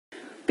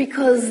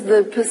Because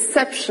the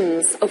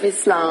perceptions of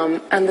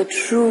Islam and the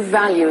true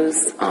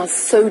values are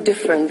so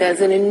different. There's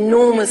an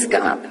enormous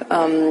gap.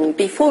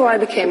 Before I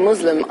became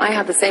Muslim, I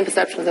had the same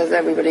perceptions as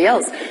everybody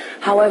else.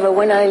 However,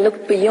 when I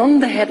looked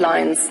beyond the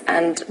headlines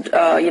and,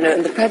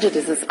 and the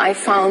prejudices, I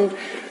found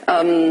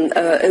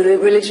a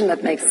religion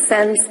that makes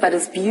sense, that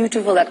is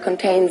beautiful, that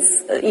contains,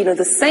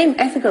 the same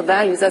ethical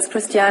values as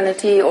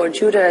Christianity or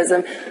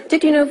Judaism.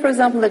 Did you know, for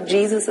example, that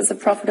Jesus is a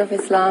prophet of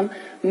Islam?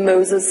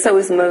 So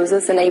is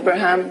Moses and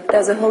Abraham.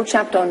 There's a whole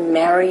chapter on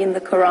Mary in the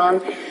Quran.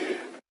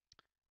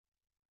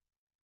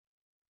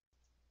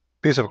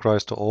 Peace of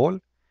Christ to all.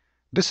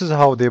 This is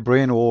how they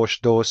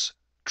brainwash those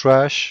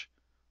trash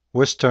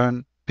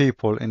Western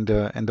people in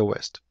the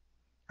West.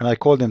 And I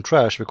call them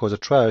trash because the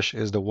trash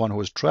is the one who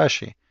is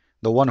trashy.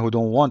 The one who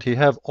don't want, he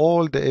have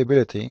all the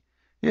ability.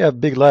 He have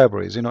big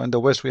libraries. In the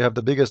West we have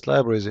the biggest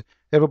libraries.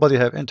 Everybody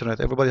have internet,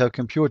 everybody have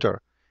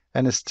computer.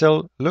 And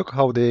still, look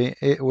how they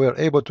were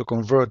able to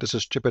convert this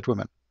stupid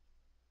women.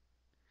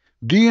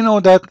 Do you know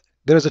that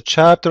there is a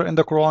chapter in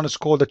the Quran, it's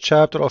called the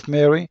chapter of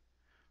Mary?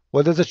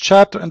 Well, there's a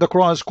chapter in the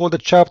Quran, it's called the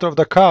chapter of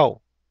the cow.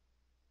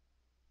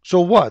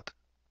 So what?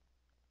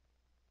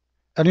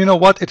 And you know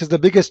what? It is the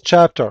biggest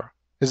chapter.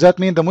 Does that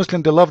mean the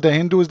Muslims, they love the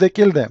Hindus, they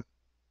kill them?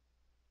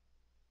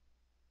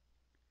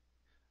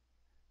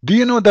 Do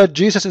you know that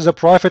Jesus is a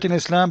prophet in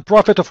Islam?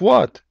 Prophet of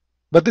what?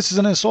 But this is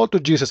an insult to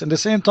Jesus. At the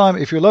same time,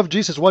 if you love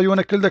Jesus, why you want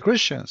to kill the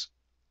Christians?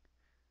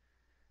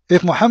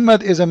 If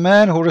Muhammad is a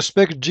man who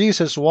respects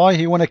Jesus, why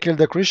he want to kill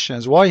the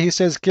Christians? Why he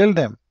says kill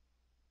them?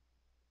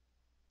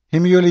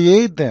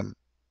 Humiliate them.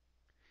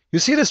 You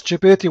see the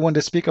stupidity when they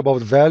speak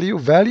about value?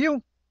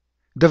 Value?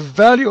 The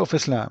value of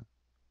Islam.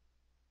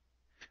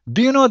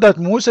 Do you know that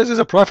Moses is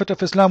a prophet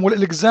of Islam? Well,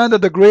 Alexander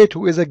the Great,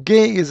 who is a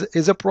gay,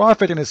 is a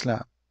prophet in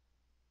Islam.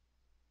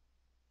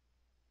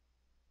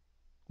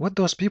 What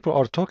those people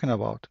are talking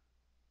about?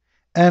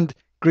 And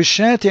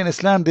Christianity and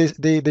Islam,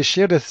 they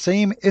share the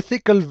same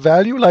ethical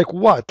value. Like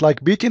what?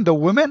 Like beating the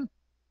women?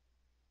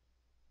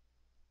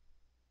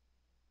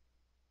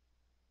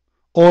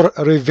 Or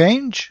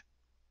revenge?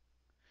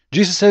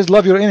 Jesus says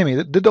love your enemy.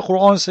 Did the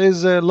Quran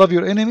says love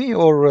your enemy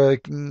or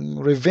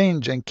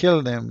revenge and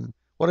kill them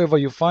wherever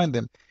you find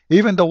them,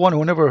 even the one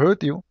who never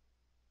hurt you?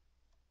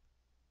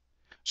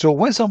 So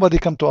when somebody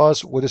come to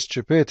us with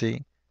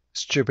stupidity,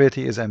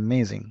 stupidity is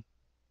amazing.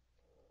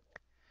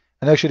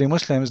 And actually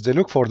Muslims, they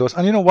look for those.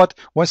 And you know what?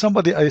 When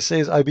somebody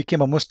says, I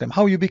became a Muslim,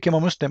 how you became a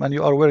Muslim and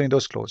you are wearing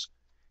those clothes?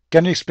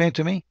 Can you explain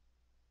to me?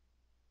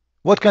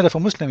 What kind of a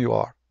Muslim you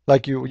are?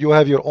 Like you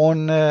have your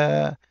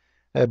own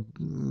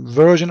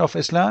version of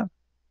Islam?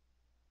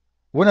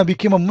 When I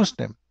became a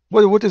Muslim,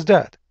 what is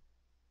that?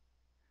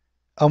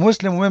 A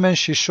Muslim woman,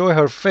 she show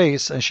her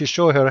face and she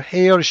show her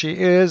hair, she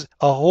is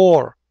a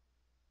whore.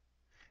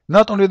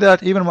 Not only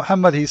that, even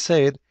Muhammad, he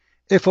said,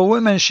 if a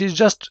woman, she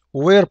just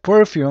wear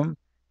perfume,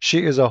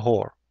 she is a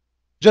whore,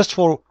 just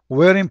for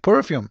wearing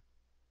perfume.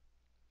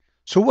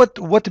 So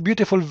what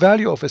beautiful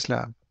value of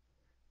Islam?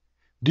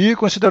 Do you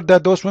consider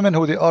that those women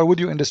who they are with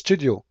you in the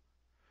studio,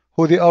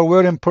 who they are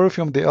wearing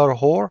perfume, they are a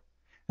whore?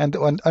 And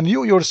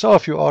you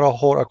yourself, you are a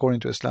whore according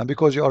to Islam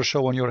because you are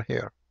showing your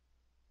hair.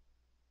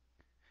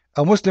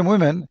 A Muslim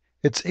woman,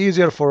 it's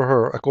easier for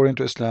her according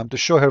to Islam to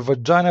show her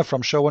vagina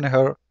from showing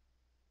her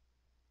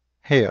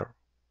hair.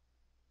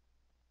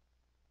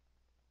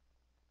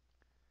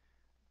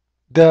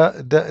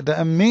 The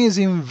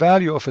amazing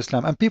value of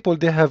Islam, and people,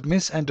 they have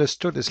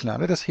misunderstood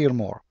Islam. Let us hear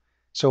more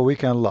so we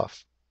can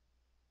laugh.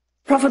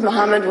 Prophet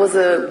Muhammad was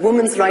a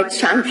women's rights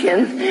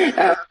champion.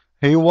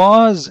 He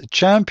was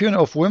champion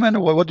of women.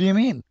 What do you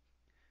mean?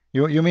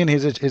 You mean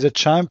he's a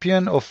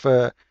champion of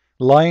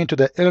lying to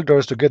the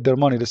elders to get their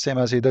money, the same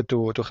as he did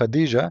to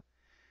Khadija,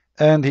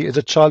 and he is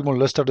a child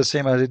molester, the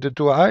same as he did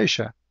to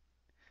Aisha,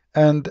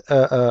 and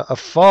a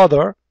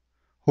father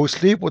who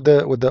sleep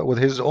with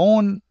his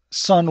own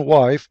son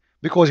wife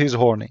because he's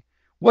horny.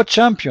 What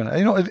champion?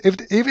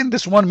 If even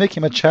this one make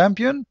him a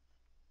champion.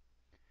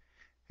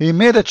 He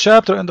made a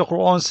chapter in the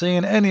Quran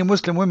saying any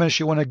Muslim woman,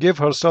 she want to give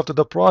herself to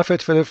the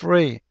Prophet, feel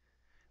free.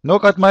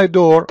 Knock at my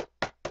door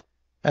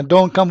and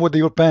don't come with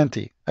your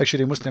panty.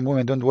 Actually, Muslim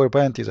women don't wear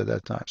panties at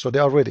that time, so they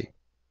are ready.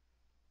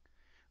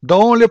 The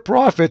only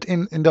prophet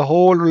in the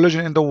whole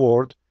religion in the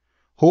world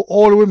who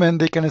all women,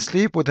 they can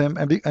sleep with him,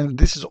 and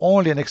this is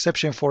only an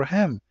exception for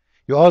him.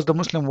 You ask the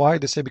Muslim why,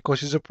 they say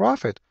because he's a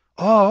prophet.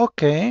 Oh,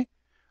 okay,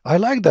 I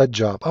like that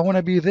job, I want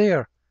to be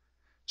there.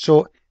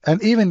 So,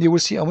 and even you will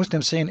see a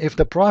Muslim saying, if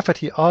the prophet,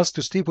 he asked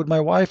to sleep with my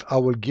wife, I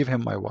will give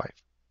him my wife.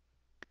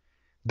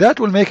 That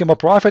will make him a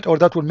prophet, or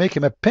that will make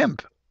him a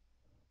pimp.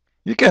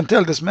 You can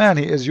tell this man,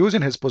 he is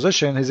using his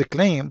position, his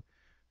claim,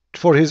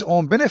 for his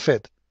own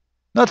benefit,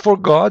 not for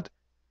God.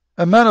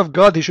 A man of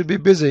God, he should be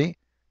busy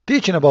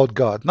teaching about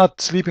God,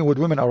 not sleeping with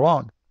women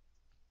around.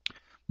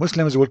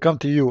 Muslims will come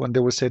to you and they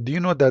will say, do you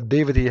know that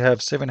David, he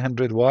have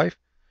 700 wives?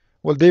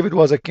 Well, David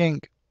was a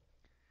king.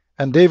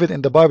 And David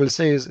in the Bible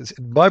says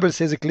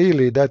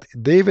clearly that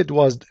David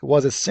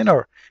was a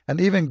sinner, and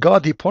even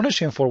God, he punished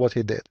him for what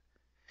he did.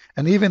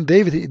 And even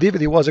David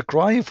he was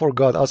crying for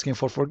God, asking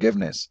for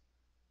forgiveness.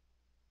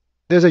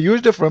 There's a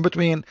huge difference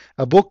between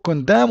a book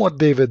condemn what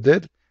David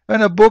did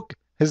and a book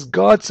his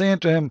God saying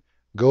to him,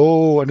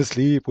 go and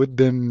sleep with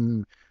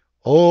them,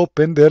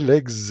 open their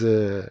legs,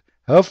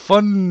 have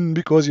fun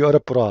because you are a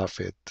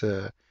prophet.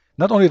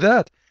 Not only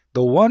that,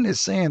 the one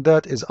is saying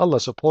that is Allah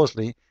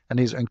supposedly, and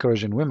he's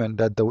encouraging women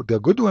that the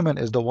good woman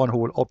is the one who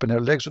will open her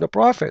legs to the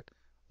prophet.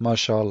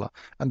 MashaAllah.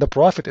 And the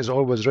prophet is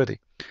always ready.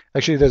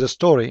 Actually, there's a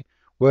story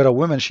where a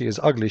woman, she is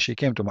ugly, she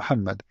came to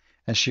Muhammad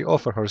and she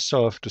offered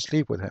herself to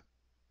sleep with him.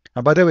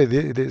 And by the way,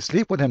 they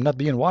sleep with him not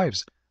being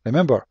wives.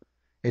 Remember,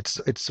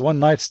 it's one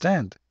night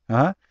stand.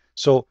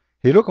 So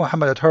he looked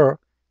Muhammad at her,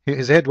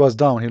 his head was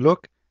down. He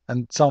looked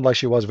and it sounded like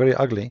she was very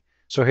ugly.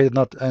 So he did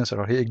not answer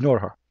her. He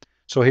ignored her.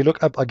 So he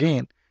looked up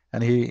again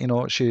and he, he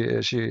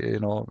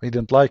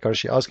didn't like her.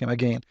 She asked him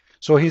again.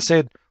 So he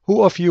said,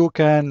 who of you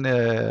can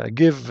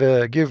give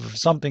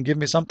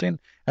me something,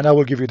 and I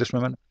will give you this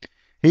woman.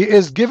 He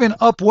is giving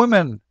up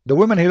women. The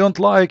women he don't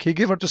like, he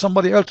give her to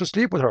somebody else to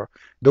sleep with her.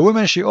 The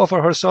woman she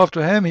offer herself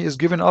to him, he is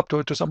giving up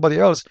to somebody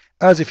else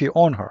as if he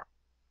own her.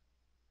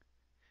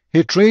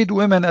 He treat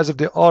women as if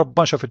they are a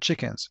bunch of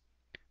chickens.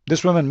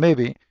 This woman,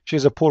 maybe,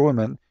 she's a poor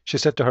woman. She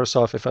said to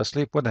herself, if I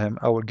sleep with him,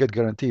 I will get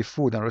guaranteed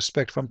food and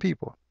respect from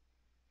people.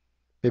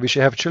 Maybe she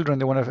have children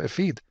they want to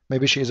feed.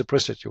 Maybe she is a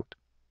prostitute.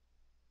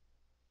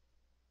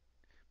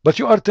 But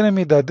you are telling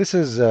me that this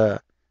is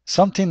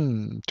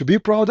something to be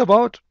proud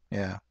about?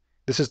 Yeah.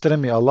 This is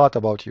telling me a lot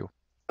about you.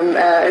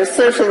 A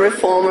social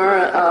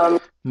reformer.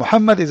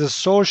 Muhammad is a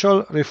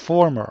social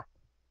reformer.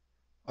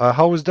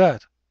 How is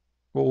that?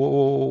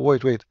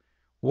 Wait.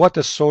 What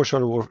a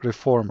social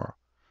reformer?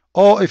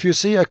 Oh, if you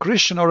see a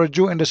Christian or a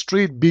Jew in the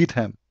street, beat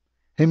him,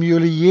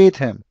 humiliate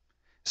him,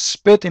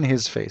 spit in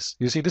his face.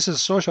 You see, this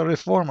is social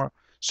reformer.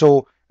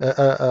 So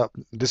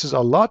this is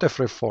a lot of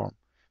reform,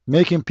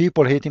 making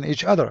people hating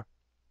each other.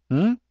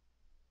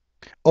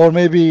 Or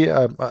maybe,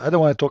 I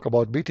don't want to talk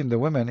about beating the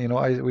women.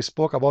 We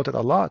spoke about it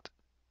a lot.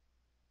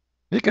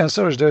 You can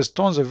search, there's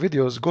tons of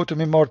videos. Go to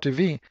Mimar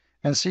TV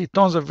and see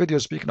tons of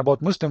videos speaking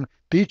about Muslims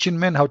teaching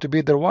men how to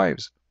beat their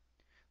wives.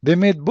 They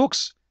made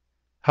books,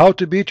 how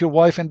to beat your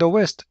wife in the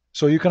West.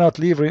 So you cannot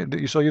leave,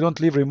 so you don't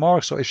leave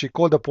remarks. So if she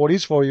called the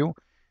police for you,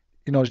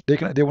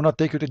 they will not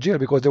take you to jail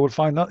because they will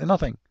find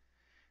nothing.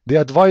 They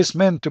advise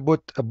men to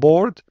put a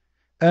board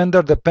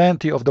under the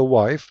panty of the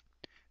wife,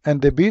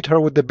 and they beat her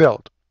with the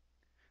belt.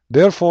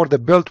 Therefore, the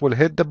belt will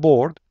hit the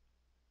board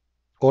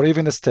or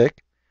even a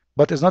stick,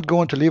 but it's not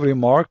going to leave a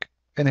remark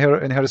in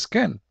her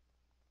skin.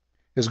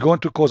 It's going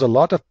to cause a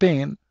lot of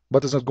pain,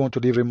 but it's not going to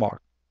leave a remark.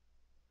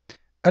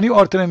 And you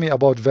are telling me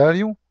about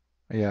value?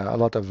 Yeah, a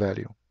lot of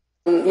value.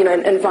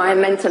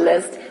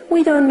 Environmentalist.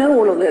 We don't know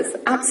all of this.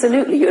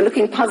 Absolutely. You're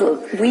looking puzzled.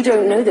 We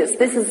don't know this.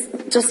 This is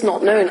just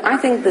not known. I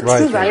think the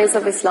true values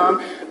of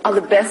Islam are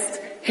the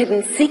best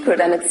hidden secret,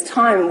 and it's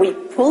time we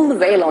pull the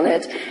veil on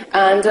it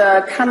and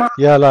come out.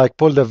 Yeah, like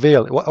pull the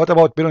veil. What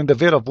about pulling the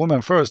veil of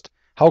women first?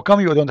 How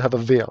come you don't have a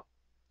veil?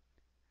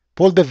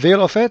 Pull the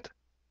veil of it?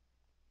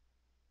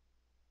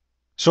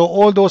 So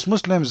all those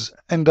Muslims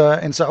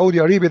in Saudi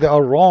Arabia, they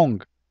are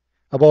wrong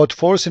about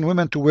forcing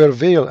women to wear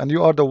veil, and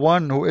you are the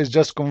one who is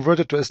just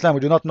converted to Islam.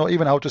 You do not know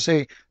even how to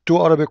say 2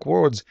 Arabic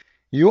words.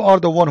 You are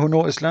the one who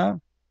know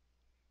Islam,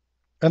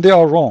 and they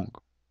are wrong.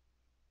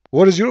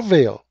 What is your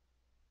veil?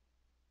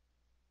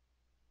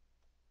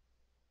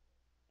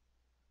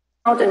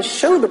 Out and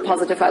show the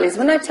positive values.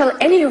 When I tell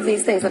any of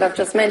these things that I've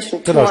just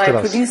mentioned to my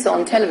producer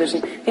on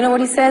television, you know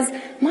what he says?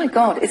 My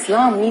God,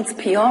 Islam needs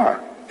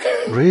PR.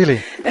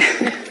 Really?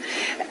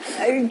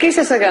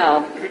 Gisa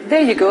Sagal,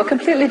 there you go, a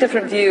completely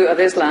different view of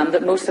Islam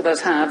that most of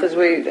us have, as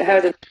we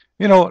heard it.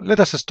 Let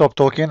us stop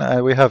talking.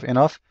 We have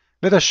enough.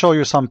 Let us show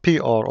you some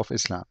PR of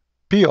Islam.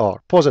 PR,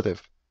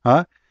 positive.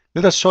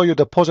 Let us show you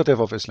the positive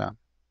of Islam.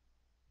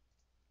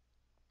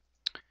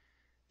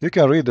 You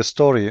can read the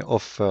story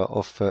of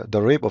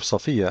the rape of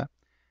Safiya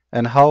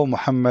and how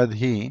Muhammad,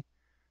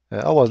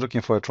 I was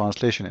looking for a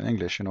translation in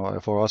English,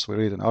 for us we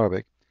read in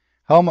Arabic.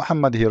 How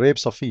Muhammad, he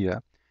raped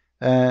Safiya,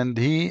 and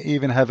he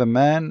even have a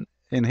man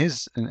in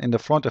the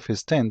front of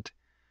his tent.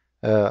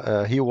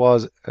 He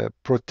was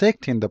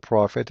protecting the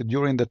Prophet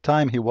during the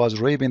time he was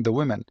raping the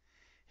women.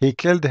 He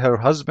killed her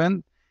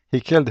husband,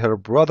 he killed her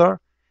brother,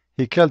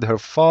 he killed her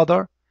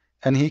father,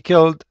 and he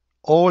killed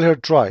all her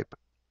tribe.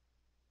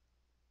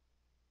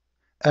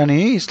 And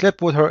he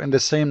slept with her in the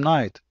same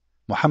night.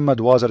 Muhammad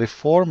was a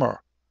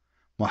reformer.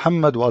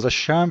 Muhammad was a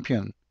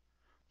champion.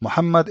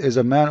 Muhammad is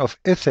a man of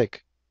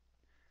ethic.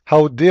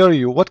 How dare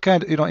you? What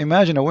kind,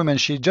 imagine a woman,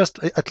 she just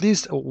at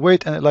least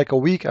wait like a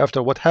week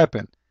after what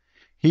happened.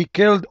 He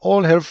killed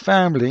all her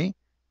family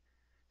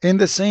in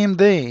the same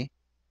day.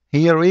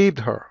 He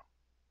raped her.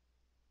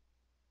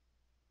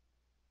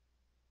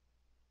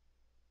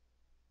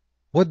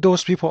 What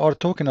those people are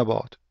talking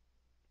about?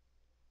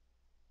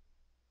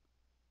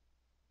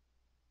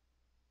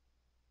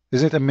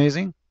 Isn't it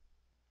amazing?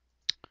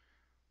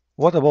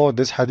 What about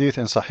this hadith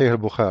in Sahih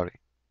al-Bukhari?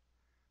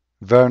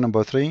 Verse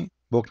number 3,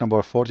 book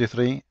number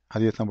 43,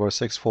 hadith number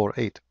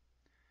 648.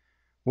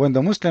 When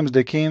the Muslims,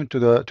 they came to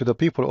the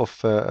people of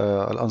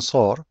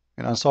Al-Ansar,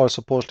 And Ansar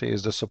supposedly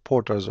is the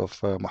supporters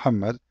of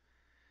Muhammad,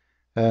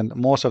 and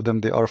most of them,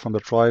 they are from the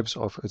tribes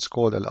of, it's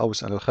called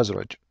Al-Aws and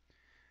Al-Khazraj.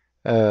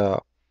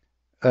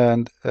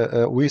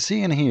 We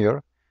see in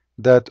here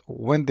that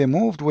when they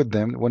moved with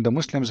them, when the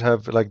Muslims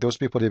have, like those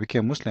people, they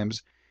became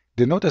Muslims,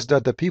 they noticed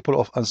that the people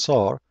of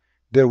Ansar,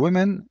 their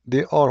women,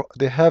 they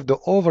have the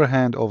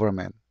overhand over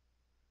men.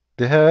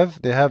 They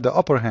have the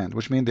upper hand,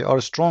 which means they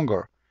are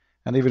stronger,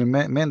 and even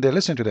men they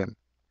listen to them.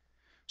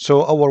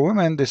 So our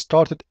women, they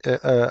started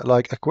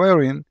like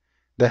acquiring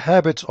the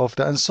habits of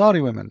the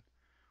Ansari women.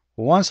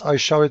 Once I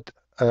shouted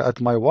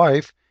at my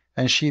wife,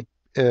 and she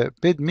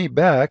paid me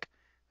back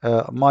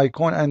my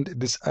coin,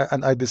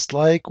 and I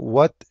dislike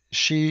what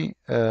she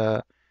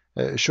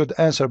should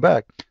answer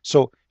back.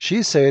 So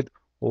she said,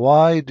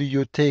 "Why do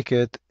you take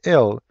it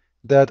ill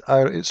that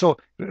I?" So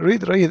read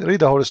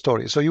the whole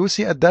story. So you will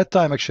see at that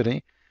time,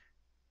 actually,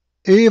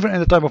 even in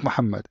the time of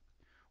Muhammad,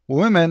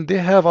 women, they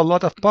have a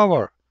lot of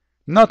power.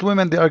 Not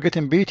women, they are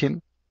getting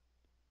beaten.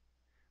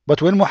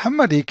 But when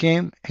Muhammad, he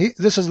came,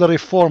 this is the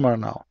reformer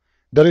now.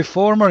 The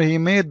reformer, he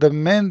made the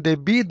men, they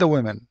beat the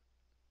women.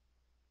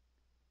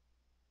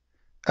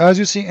 As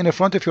you see in the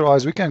front of your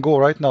eyes, we can go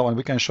right now and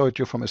we can show it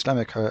to you from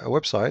Islamic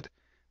website,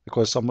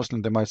 because some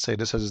Muslims, they might say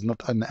this is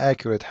not an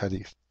accurate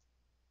hadith.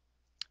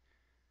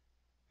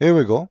 Here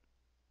we go.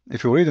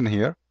 If you read in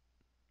here,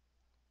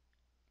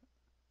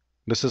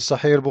 this is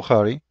Sahih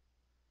al-Bukhari,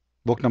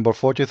 book number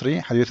 43,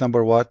 hadith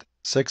number what?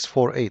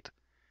 648.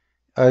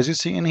 As you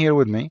see in here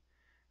with me,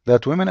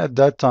 that women at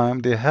that time,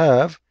 they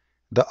have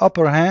the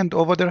upper hand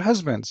over their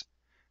husbands.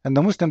 And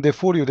the Muslim, they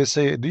fool you, they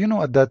say, do you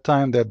know at that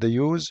time that they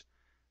use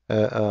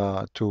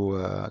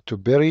to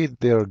bury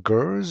their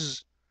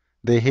girls?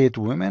 They hate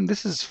women.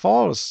 This is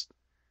false.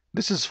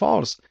 This is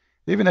false.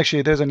 Even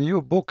actually, there's a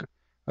new book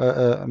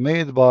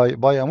made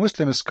by a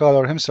Muslim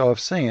scholar himself,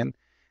 saying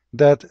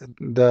that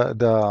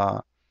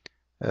the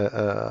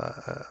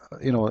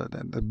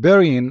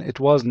burying, it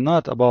was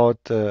not about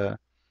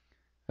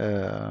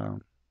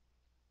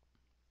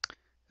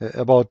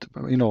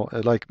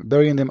like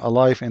burying them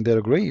alive in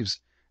their graves.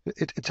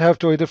 It have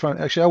to be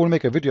different. Actually, I will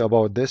make a video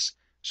about this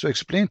to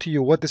explain to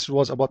you what this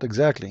was about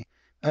exactly.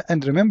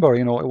 And remember,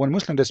 when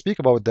Muslims, they speak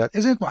about that,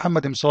 isn't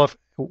Muhammad himself,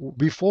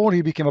 before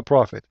he became a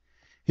prophet,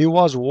 he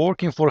was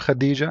working for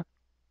Khadija,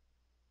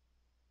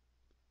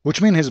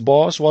 which means his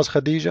boss was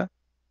Khadija,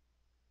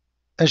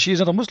 and she is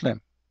not a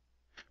Muslim.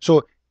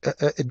 So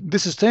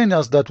this is telling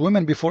us that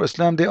women before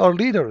Islam, they are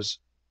leaders.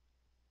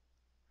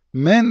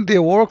 Men, they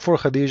work for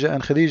Khadija,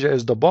 and Khadija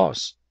is the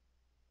boss.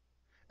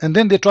 And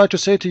then they try to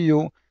say to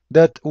you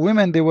that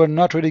women, they were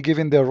not really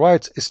given their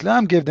rights.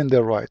 Islam gave them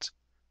their rights.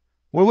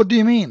 Well, what do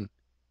you mean?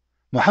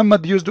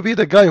 Muhammad used to be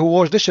the guy who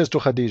washed dishes to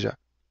Khadija.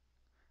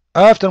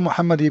 After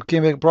Muhammad, he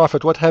became a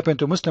prophet, what happened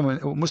to Muslim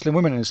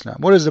women in Islam?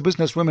 What is the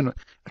business women?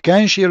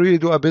 Can she really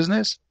do a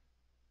business?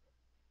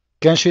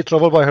 Can she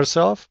travel by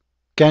herself?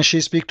 Can she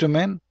speak to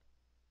men?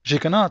 She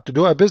cannot. To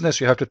do a business,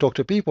 you have to talk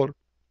to people.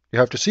 You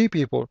have to see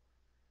people.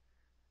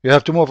 You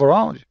have to move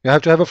around. You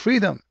have to have a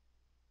freedom.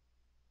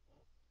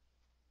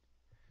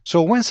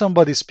 So when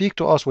somebody speaks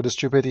to us with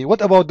stupidity,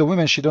 what about the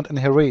women? She don't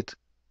inherit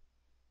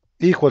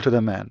equal to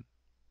the man.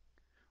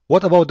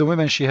 What about the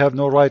women? She have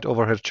no right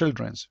over her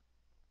children.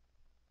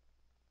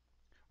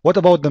 What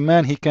about the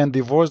man? He can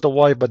divorce the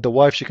wife, but the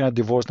wife, she cannot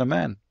divorce the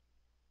man.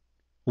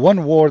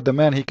 One word, the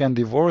man, he can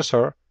divorce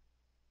her.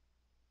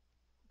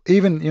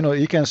 Even,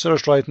 you can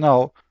search right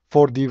now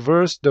for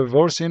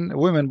divorcing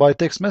women by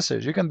text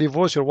message. You can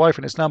divorce your wife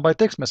in Islam by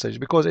text message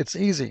because it's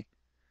easy.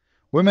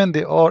 Women,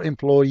 they are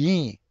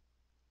employee,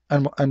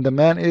 and the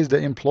man is the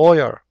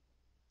employer.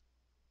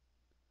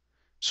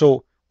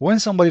 So when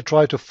somebody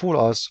try to fool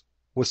us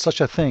with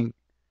such a thing,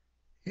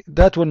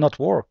 that will not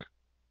work.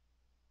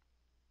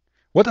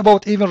 What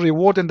about even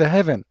reward in the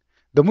heaven?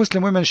 The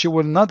Muslim women, she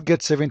will not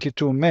get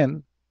 72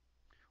 men,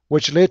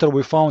 which later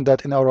we found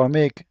that in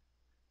Aramaic,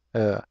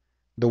 the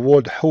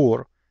word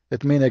hur,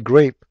 it means a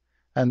grape.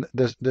 And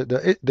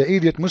the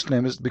idiot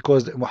Muslims,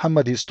 because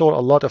Muhammad, he stole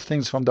a lot of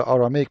things from the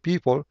Aramaic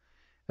people,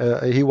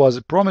 he was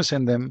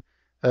promising them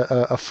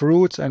a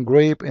fruit and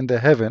grape in the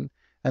heaven.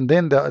 And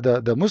then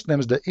the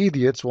Muslims, the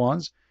idiots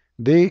ones,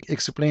 they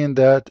explain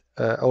that,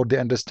 or they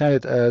understand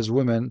it as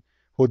women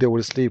who they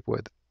will sleep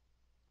with.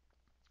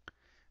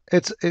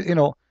 It's,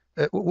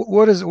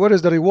 what is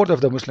the reward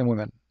of the Muslim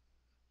women?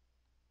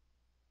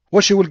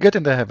 What she will get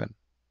in the heaven?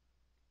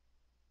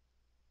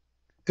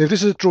 If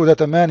this is true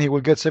that a man, he will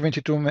get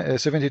 72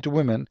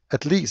 women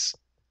at least,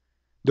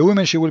 the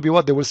women, she will be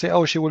what? They will say,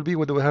 oh, she will be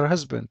with her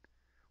husband.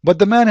 But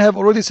the man have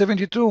already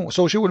 72,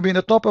 so she will be in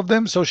the top of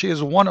them, so she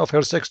is one of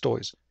her sex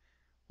toys.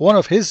 One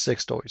of his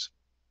sex toys.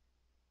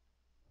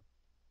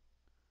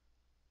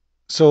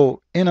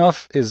 So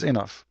enough is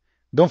enough.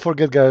 Don't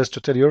forget, guys, to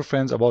tell your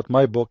friends about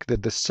my book, The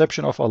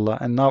Deception of Allah,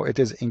 and now it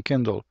is in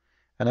Kindle.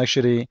 And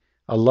actually,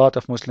 a lot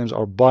of Muslims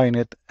are buying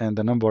it, and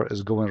the number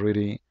is going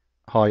really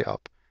high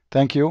up.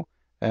 Thank you,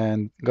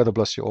 and God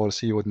bless you all.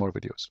 See you with more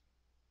videos.